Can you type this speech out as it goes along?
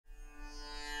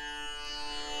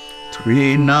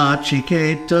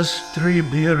Nāciketas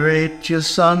tribhiretya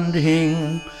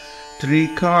sandhing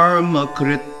trikarma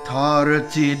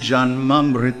kritharati janma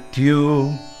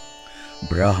mrityu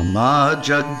Brahmā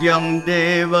jagyam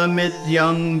deva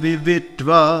midyam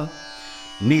vivitva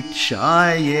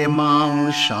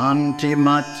nichayemam shanti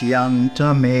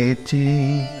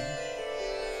matyantameti.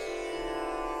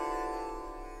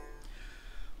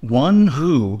 One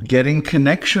who, getting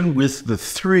connection with the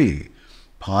three,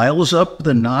 piles up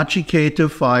the Nāciketa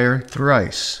fire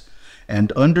thrice,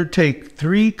 and undertake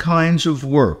three kinds of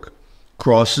work,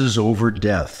 crosses over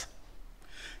death.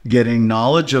 Getting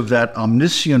knowledge of that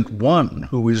Omniscient One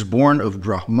who is born of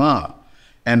Brahmā,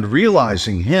 and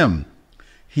realizing him,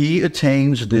 he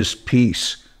attains this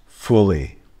peace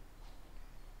fully.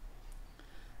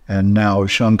 And now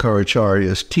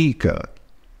Shankaracharya's Tika.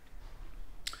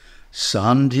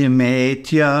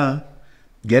 Sandhimetya,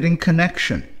 getting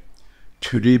connection.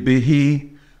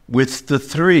 Tribhihi, with the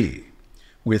three,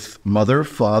 with mother,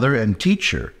 father, and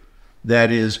teacher,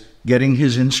 that is, getting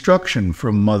his instruction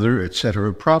from mother,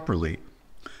 etc. properly,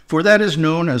 for that is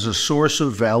known as a source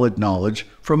of valid knowledge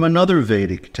from another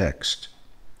Vedic text.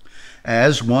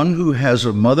 As one who has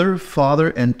a mother, father,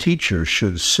 and teacher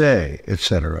should say,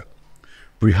 etc.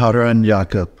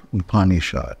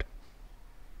 Kaṭhopaniṣad.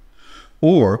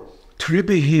 Or,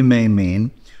 Tribhihi may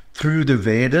mean through the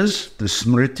Vedas, the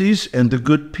Smritis, and the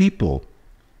good people,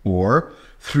 or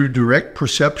through direct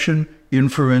perception,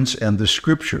 inference, and the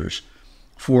scriptures,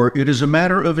 for it is a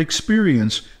matter of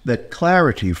experience that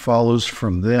clarity follows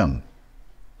from them.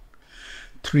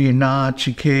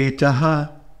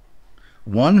 Nāciketa,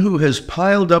 one who has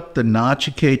piled up the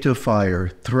Nāciketa fire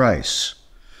thrice,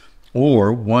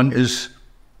 or one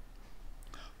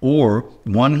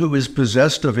who is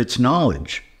possessed of its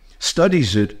knowledge,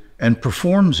 studies it, and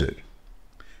performs it.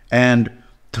 And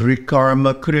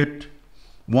trikarmakrit,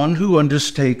 one who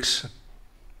undertakes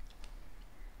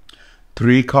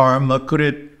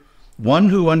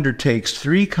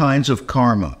three kinds of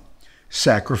karma: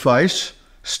 sacrifice,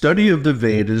 study of the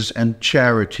Vedas, and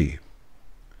charity.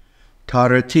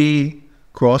 Tarati,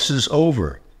 crosses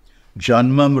over,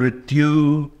 janma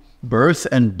mrityu, birth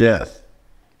and death.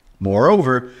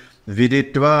 Moreover,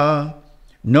 viditva,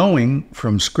 knowing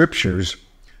from scriptures,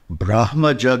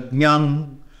 Brahmā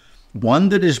jagnyam, one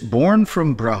that is born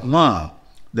from Brahmā,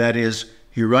 that is,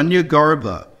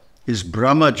 Hiranyagarbha, is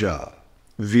Brahmaja,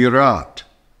 Virāṭ.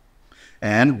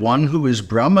 And one who is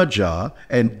Brahmaja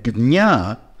and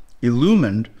Jñā,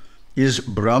 illumined, is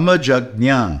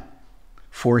Brahmajagnyā.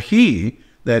 For he,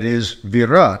 that is,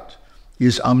 Virāṭ,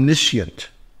 is omniscient.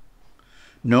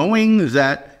 Knowing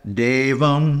that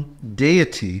Devam,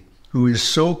 deity, who is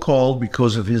so called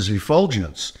because of his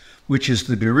effulgence, which is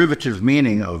the derivative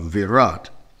meaning of Virāṭ,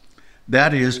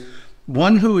 that is,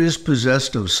 one who is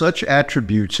possessed of such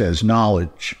attributes as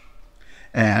knowledge,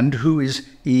 and who is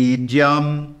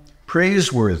idyam,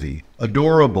 praiseworthy,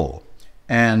 adorable,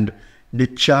 and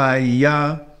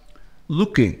nichaya,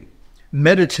 looking,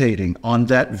 meditating on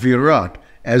that Virāṭ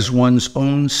as one's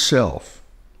own self.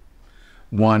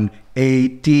 One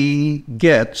eti,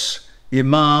 gets,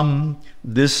 imam,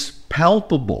 this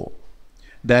palpable,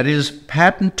 that is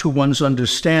patent to one's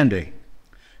understanding,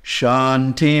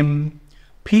 shantim,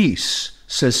 peace,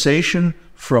 cessation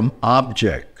from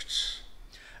objects,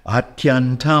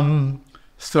 atyantam,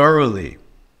 thoroughly.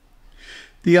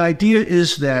 The idea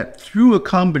is that through a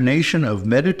combination of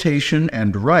meditation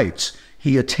and rites,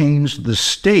 he attains the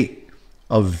state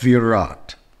of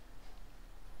Virāṭ.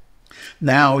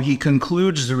 Now he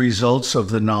concludes the results of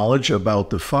the knowledge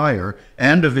about the fire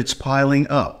and of its piling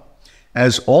up,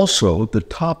 as also the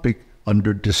topic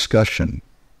under discussion.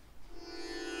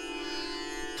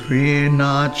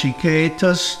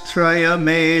 Nāciketas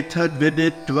trayametad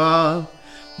viditva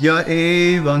ya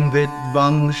evam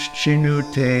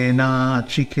vidvangshchinute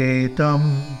Nāciketam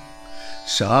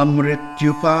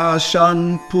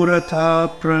samrityupāsan purata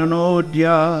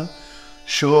pranodya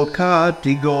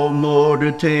shokatigo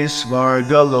modate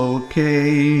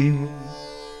svargaloke.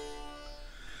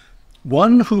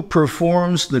 One who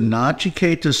performs the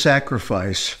Nāciketa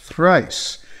sacrifice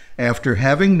thrice after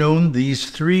having known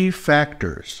these three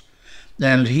factors,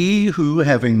 and he who,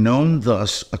 having known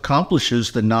thus,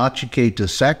 accomplishes the Nāciketa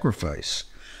sacrifice,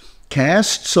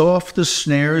 casts off the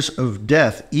snares of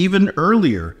death even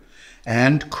earlier,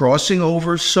 and, crossing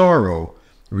over sorrow,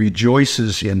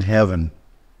 rejoices in heaven.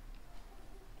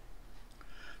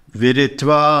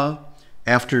 Viditva,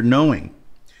 after knowing,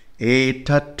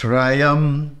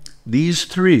 etatrayam, these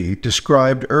three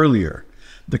described earlier,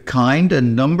 the kind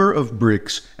and number of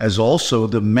bricks, as also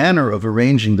the manner of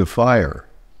arranging the fire,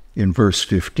 in verse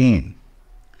 15.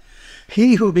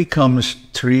 He who becomes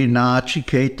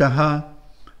Nāciketa,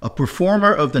 a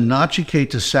performer of the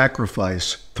Nāciketa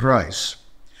sacrifice thrice,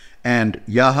 and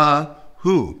Yaha,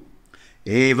 who,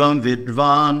 Evam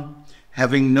Vidvan,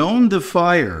 having known the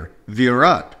fire,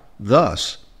 Virāṭ,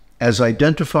 thus, as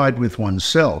identified with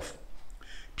oneself,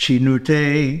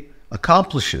 Chinute,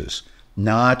 accomplishes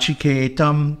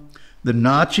Nāciketam, the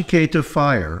Nāciketa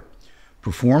fire,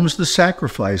 performs the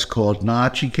sacrifice called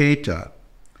Nāciketa.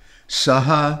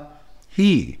 Saha,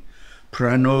 he,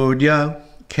 Pranodya,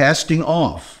 casting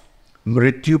off,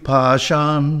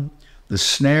 Mrityupāṣan, the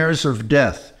snares of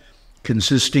death,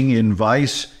 consisting in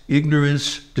vice,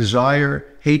 ignorance, desire,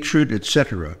 hatred,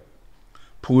 etc.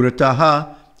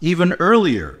 Purataha, even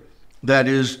earlier, that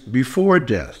is, before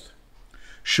death.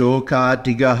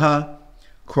 Shokadigaha,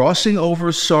 crossing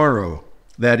over sorrow,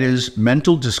 that is,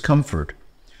 mental discomfort.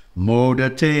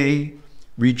 Modate,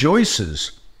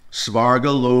 rejoices,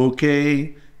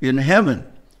 Svargaloke, in heaven,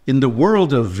 in the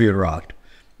world of Virāṭ,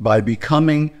 by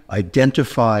becoming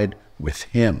identified with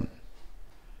him.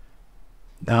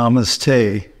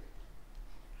 Namaste.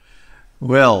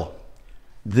 Well,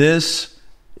 this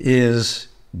is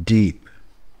deep.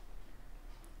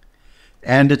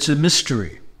 And it's a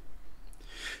mystery.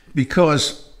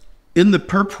 Because in the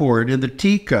purport, in the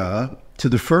Tika, to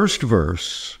the first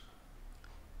verse,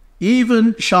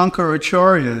 even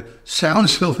Shankaracharya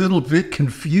sounds a little bit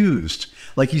confused,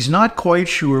 like he's not quite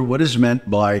sure what is meant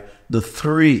by the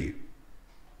three.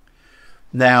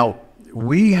 Now,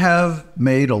 we have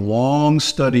made a long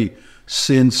study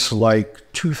since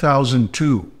like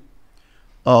 2002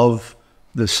 of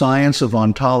the science of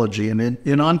ontology. And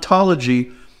in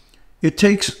ontology, it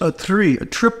takes a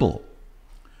triple,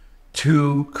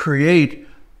 to create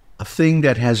a thing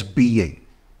that has being.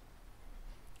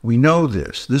 We know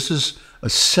this. This is a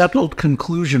settled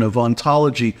conclusion of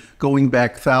ontology going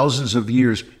back thousands of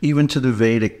years, even to the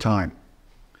Vedic time.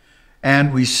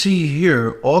 And we see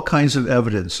here all kinds of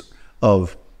evidence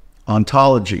of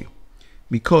ontology,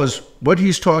 because what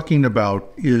he's talking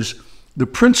about is the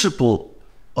principle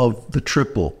of the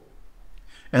triple.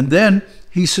 And then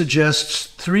he suggests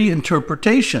three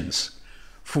interpretations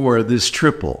for this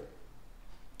triple.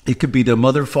 It could be the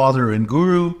mother, father, and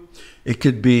guru. It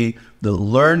could be the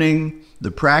learning,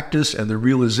 the practice, and the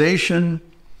realization.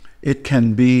 It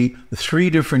can be the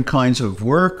three different kinds of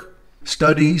work: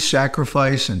 study,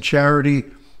 sacrifice, and charity,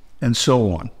 and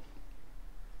so on.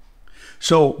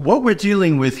 So what we're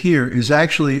dealing with here is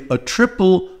actually a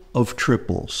triple of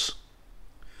triples,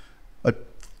 a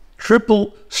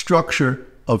triple structure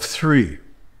of three.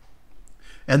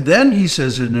 And then he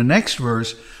says in the next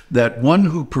verse that one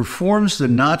who performs the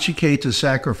Nāciketa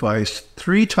sacrifice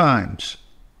 3 times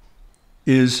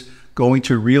is going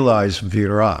to realize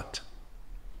Virāṭ.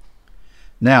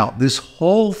 Now, this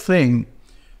whole thing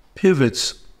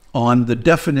pivots on the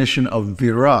definition of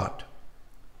Virāṭ.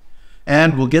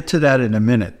 And we'll get to that in a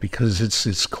minute because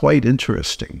it's quite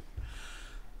interesting.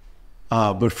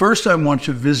 But first I want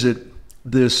to visit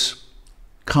this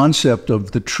concept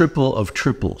of the triple of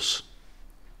triples.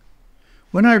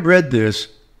 When I read this,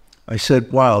 I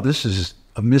said, wow, this is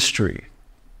a mystery.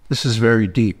 This is very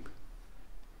deep.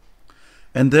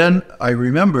 And then I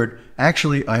remembered,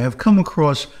 actually, I have come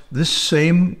across this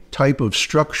same type of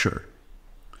structure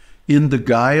in the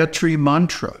Gayatri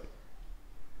mantra.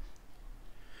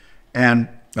 And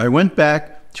I went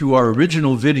back to our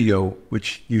original video,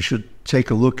 which you should take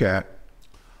a look at,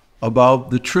 about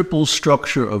the triple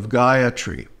structure of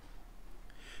Gayatri.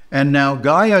 And now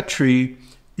Gayatri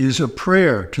is a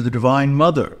prayer to the Divine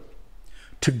Mother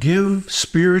to give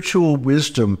spiritual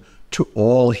wisdom to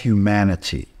all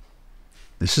humanity.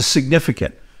 This is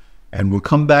significant, and we'll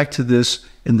come back to this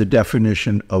in the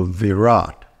definition of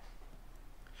Virāṭ.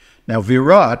 Now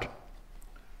Virāṭ,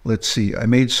 let's see, I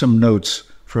made some notes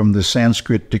from the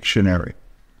Sanskrit dictionary.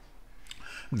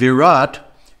 Virāṭ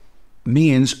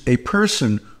means a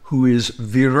person who is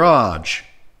virāj.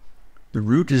 The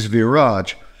root is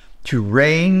virāj, to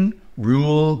reign,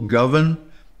 rule, govern,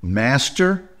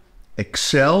 master,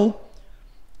 excel,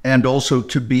 and also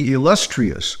to be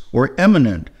illustrious or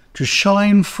eminent, to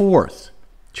shine forth,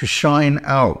 to shine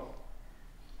out,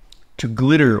 to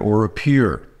glitter or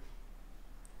appear.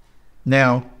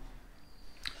 Now,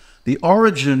 the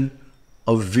origin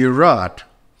of Virāṭ,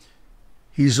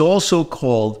 he's also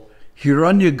called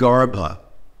Hiranyagarbha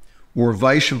or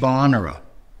Vaishvanara.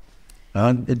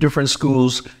 Different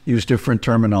schools use different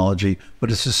terminology,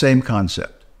 but it's the same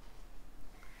concept.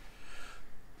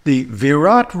 The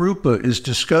Virāṭ Rupa is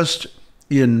discussed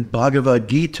in Bhagavad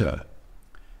Gita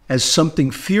as something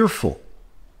fearful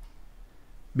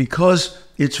because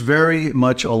it's very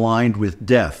much aligned with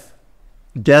death.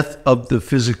 death of the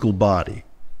physical body.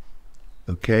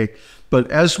 Okay? But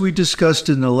as we discussed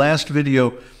in the last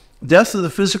video, death of the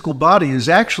physical body is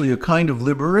actually a kind of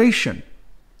liberation.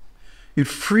 It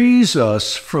frees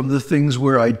us from the things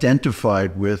we're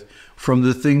identified with, from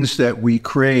the things that we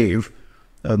crave,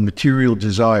 material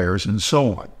desires, and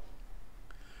so on.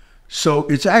 So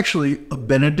it's actually a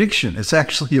benediction. It's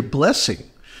actually a blessing.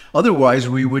 Otherwise,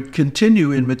 we would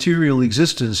continue in material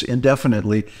existence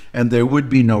indefinitely, and there would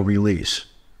be no release.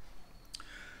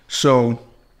 So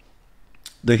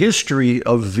the history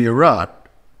of Virāṭ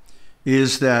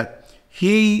is that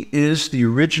he is the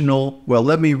original, well,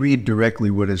 let me read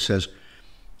directly what it says.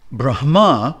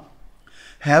 Brahmā,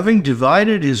 having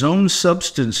divided his own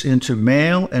substance into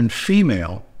male and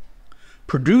female,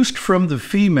 produced from the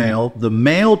female the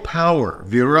male power,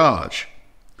 Virāṭ,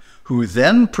 who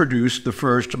then produced the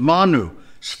first Manu,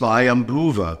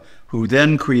 Svayambhuva, who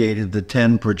then created the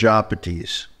 10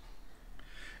 Prajapatis.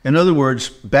 In other words,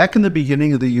 back in the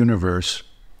beginning of the universe,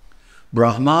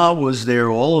 Brahmā was there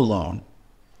all alone.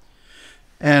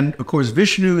 And of course,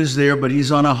 Vishnu is there, but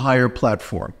he's on a higher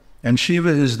platform. And Shiva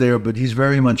is there, but he's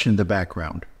very much in the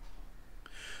background.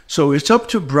 So it's up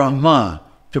to Brahmā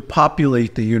to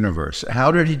populate the universe.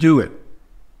 How did he do it?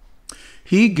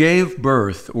 He gave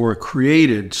birth, or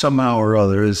created somehow or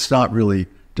other, it's not really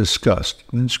discussed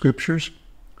in scriptures,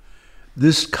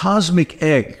 this cosmic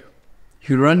egg.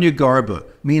 Hiranyagarbha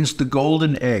means the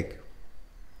golden egg.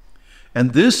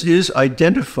 And this is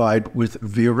identified with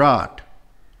Virāṭ.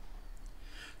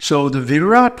 So the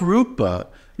Virāṭ Rupa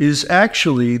is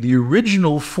actually the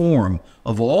original form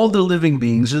of all the living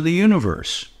beings in the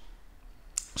universe.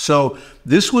 So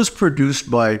this was produced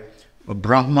by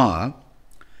Brahmā,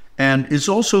 and is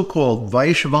also called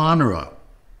Vaishvanara,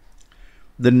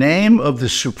 the name of the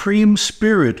supreme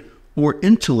spirit or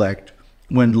intellect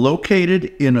when located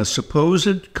in a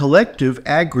supposed collective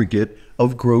aggregate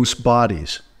of gross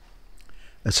bodies.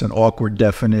 That's an awkward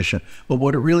definition, but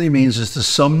what it really means is the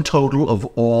sum total of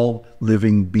all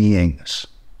living beings.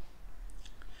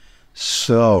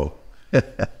 So,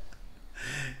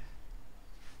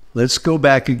 let's go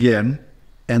back again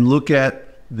and look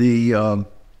at the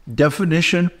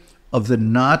definition of the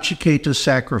Nāciketa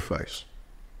sacrifice.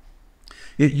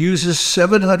 It uses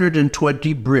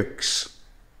 720 bricks.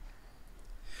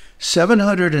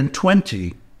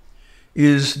 720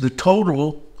 is the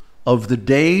total of the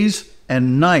days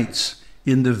and nights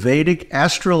in the Vedic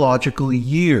astrological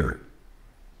year.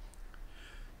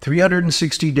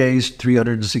 360 days,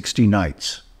 360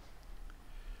 nights.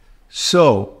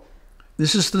 So,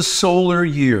 this is the solar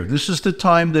year. This is the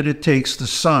time that it takes the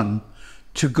sun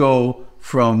to go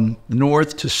from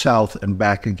north to south and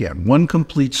back again. One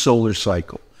complete solar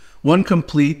cycle. One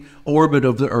complete orbit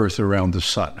of the Earth around the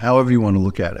sun, however you want to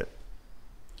look at it.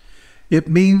 It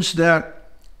means that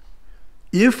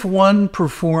if one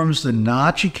performs the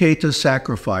Nāciketa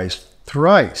sacrifice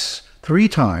thrice, 3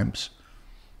 times,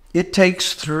 it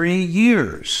takes 3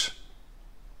 years.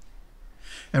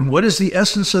 And what is the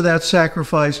essence of that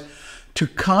sacrifice? To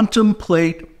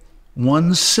contemplate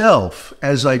oneself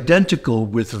as identical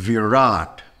with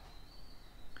Virāṭ.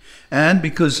 And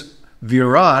because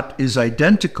Virāṭ is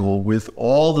identical with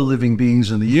all the living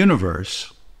beings in the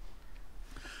universe,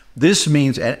 this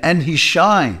means, and he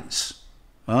shines,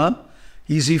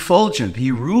 he's effulgent,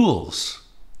 he rules.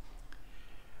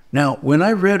 Now, when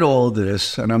I read all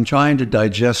this, and I'm trying to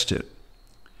digest it,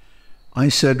 I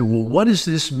said, well, what does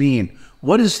this mean?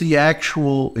 What is the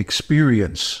actual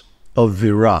experience of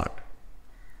Virāṭ?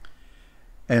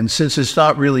 And since it's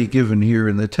not really given here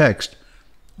in the text,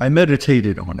 I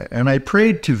meditated on it, and I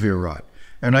prayed to Virāṭ,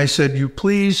 and I said, you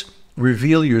please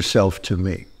reveal yourself to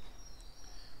me.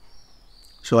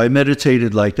 So I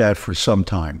meditated like that for some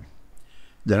time.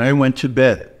 Then I went to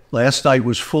bed. Last night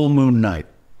was full moon night.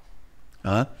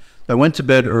 I went to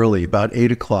bed early, about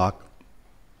 8 o'clock.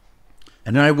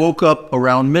 And then I woke up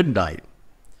around midnight.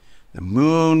 The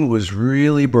moon was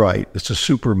really bright. It's a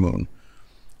super moon.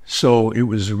 So it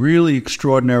was really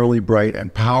extraordinarily bright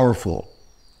and powerful.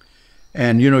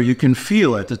 And, you know, you can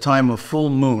feel at the time of full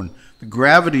moon, the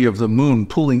gravity of the moon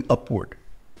pulling upward.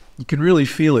 You can really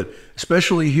feel it,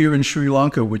 especially here in Sri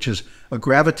Lanka, which is a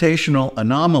gravitational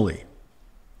anomaly,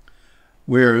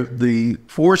 where the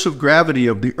force of gravity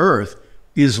of the Earth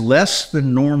is less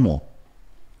than normal.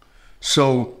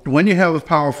 So when you have a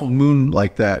powerful moon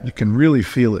like that, you can really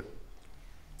feel it.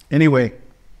 Anyway,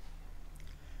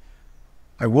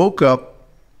 I woke up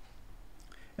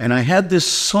and I had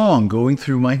this song going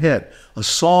through my head, a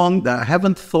song that I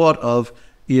haven't thought of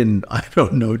in, I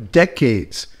don't know,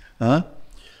 decades. Come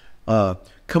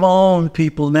on,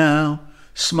 people now,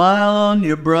 Smile on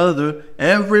your brother,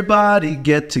 everybody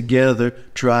get together,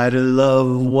 try to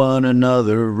love one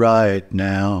another right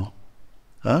now.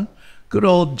 Huh? Good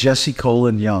old Jesse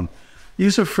Colin Young.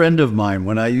 He's a friend of mine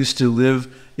when I used to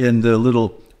live in the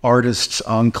little artists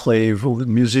enclave,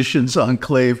 musicians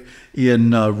enclave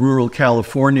in rural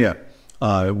California,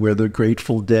 where the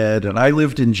Grateful Dead, and I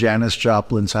lived in Janis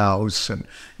Joplin's house, and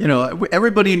you know,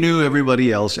 everybody knew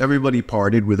everybody else, everybody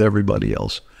partied with everybody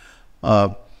else.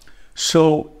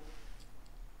 So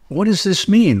what does this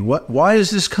mean? Why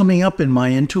is this coming up in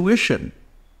my intuition?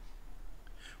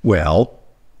 Well,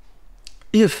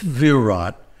 if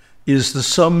Virāṭ is the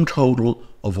sum total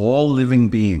of all living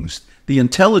beings, the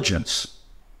intelligence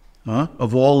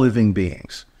of all living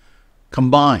beings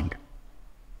combined,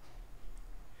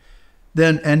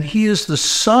 then, and he is the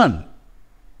son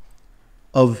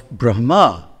of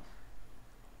Brahmā,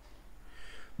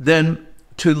 then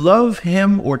to love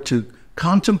him or to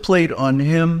contemplate on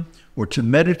him or to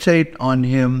meditate on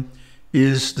him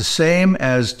is the same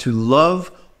as to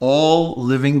love all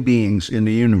living beings in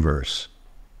the universe.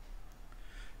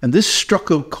 And this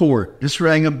struck a chord, this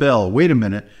rang a bell. Wait a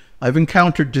minute, I've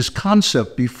encountered this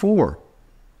concept before.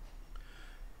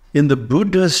 In the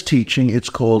Buddha's teaching, it's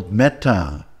called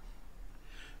metta.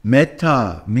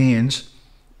 Metta means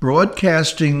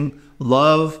broadcasting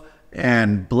love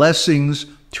and blessings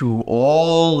to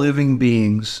all living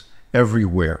beings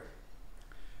everywhere.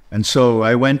 And so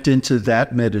I went into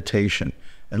that meditation.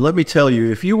 And let me tell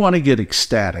you, if you want to get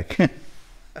ecstatic,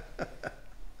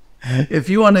 if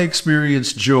you want to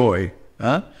experience joy,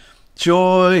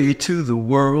 joy to the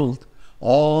world,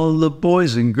 all the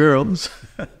boys and girls,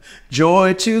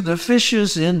 joy to the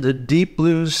fishes in the deep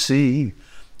blue sea,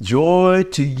 joy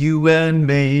to you and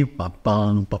me.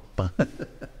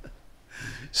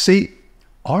 See,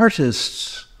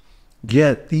 artists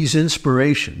get these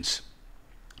inspirations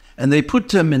and they put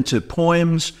them into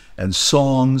poems and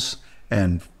songs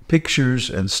and pictures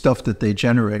and stuff that they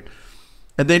generate.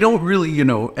 And they don't really, you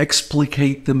know,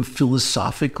 explicate them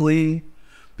philosophically,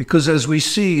 because as we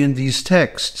see in these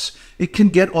texts, it can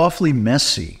get awfully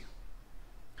messy.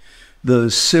 The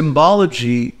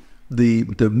symbology,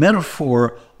 the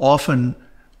metaphor often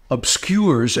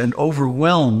obscures and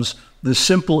overwhelms the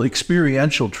simple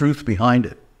experiential truth behind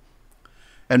it.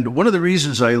 And one of the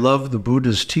reasons I love the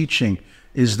Buddha's teaching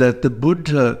is that the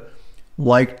Buddha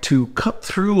liked to cut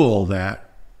through all that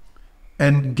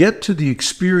and get to the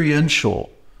experiential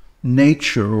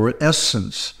nature or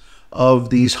essence of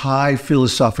these high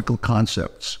philosophical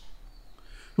concepts.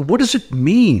 What does it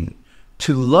mean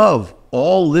to love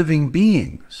all living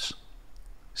beings?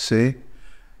 See,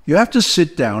 you have to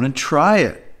sit down and try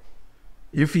it.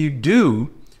 If you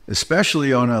do,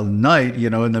 especially on a night, you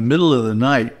know, in the middle of the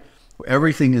night, where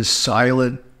everything is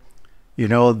silent, you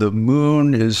know, the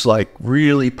moon is like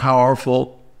really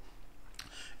powerful,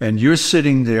 and you're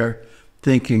sitting there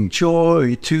thinking,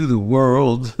 joy to the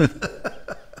world.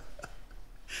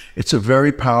 It's a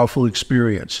very powerful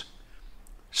experience.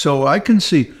 So I can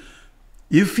see,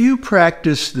 if you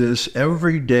practice this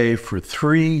every day for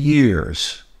 3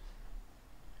 years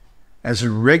as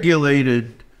a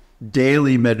regulated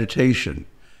daily meditation,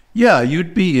 yeah,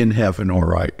 you'd be in heaven, all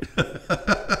right.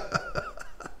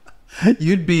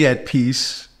 You'd be at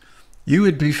peace. You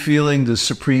would be feeling the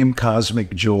supreme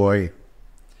cosmic joy.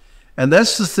 And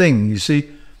that's the thing, you see,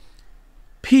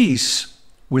 peace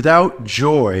without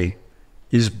joy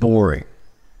is boring.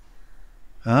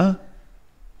 Huh?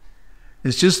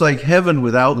 It's just like heaven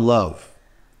without love.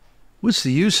 What's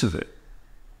the use of it?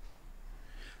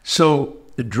 So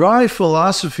the dry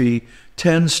philosophy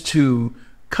tends to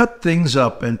cut things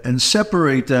up and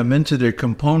separate them into their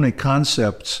component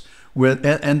concepts,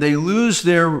 and they lose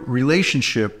their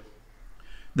relationship,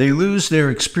 they lose their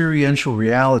experiential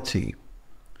reality.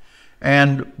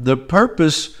 And the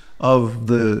purpose of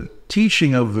the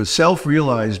teaching of a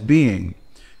self-realized being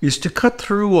is to cut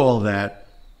through all that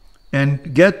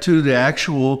and get to the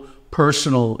actual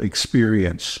personal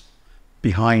experience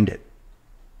behind it.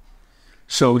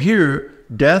 So here,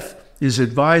 Death is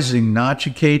advising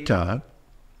Nāciketa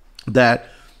that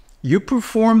you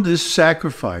perform this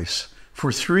sacrifice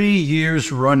for 3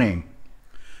 years running,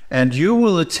 and you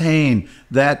will attain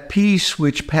that peace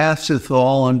which passeth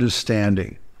all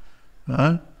understanding.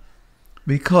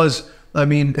 Because, I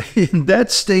mean, in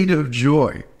that state of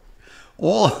joy,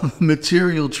 all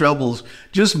material troubles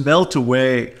just melt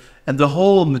away, and the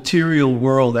whole material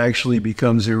world actually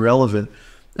becomes irrelevant,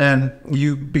 and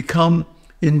you become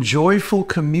in joyful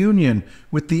communion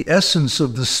with the essence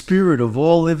of the spirit of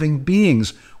all living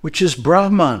beings, which is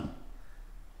Brahman.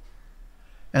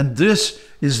 And this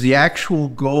is the actual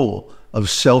goal of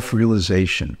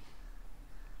self-realization.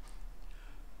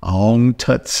 Aung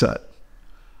Tat Sat.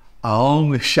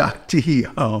 Aung Shakti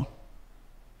Om.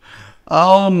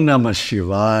 Om Namah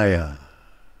Shivaya.